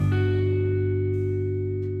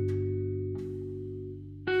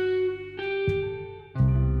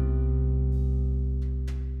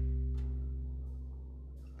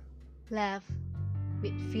left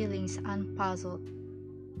with feelings unpuzzled.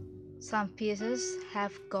 Some pieces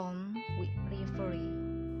have gone with reverie,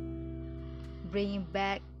 bringing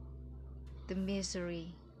back the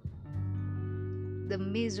misery,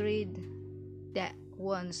 that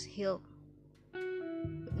once healed,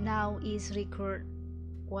 but now is recurred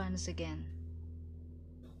once again.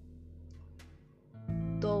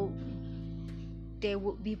 Though they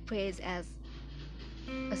would be praised as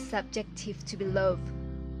a subjective to be loved,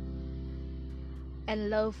 and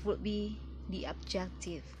love would be the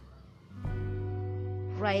objective.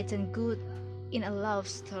 Right and good in a love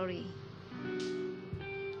story.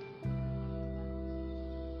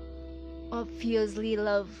 Obviously,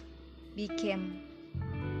 love became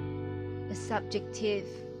a subjective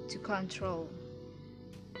to control,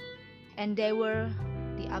 and they were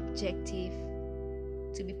the objective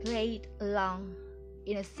to be played along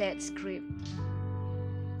in a set script.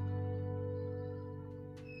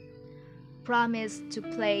 Promised to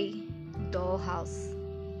play dollhouse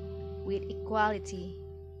with equality,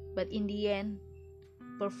 but in the end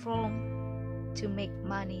performed to make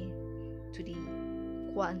money to the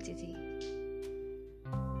quantity.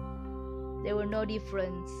 There were no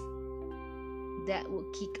difference that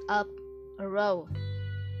would kick up a row.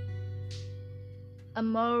 A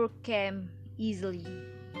more came easily.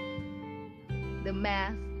 The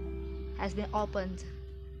math has been opened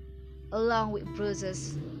along with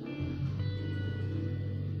bruises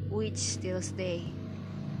which still stay.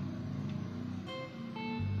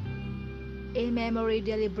 In memory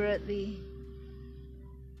deliberately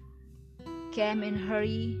came in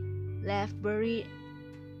hurry, left buried.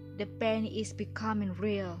 The pain is becoming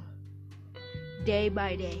real, day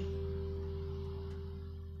by day.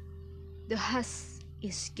 The husk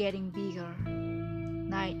is getting bigger,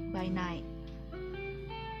 night by night.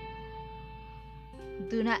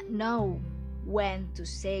 Do not know when to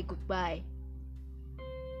say goodbye,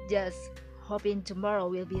 just hoping tomorrow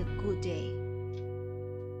will be a good day.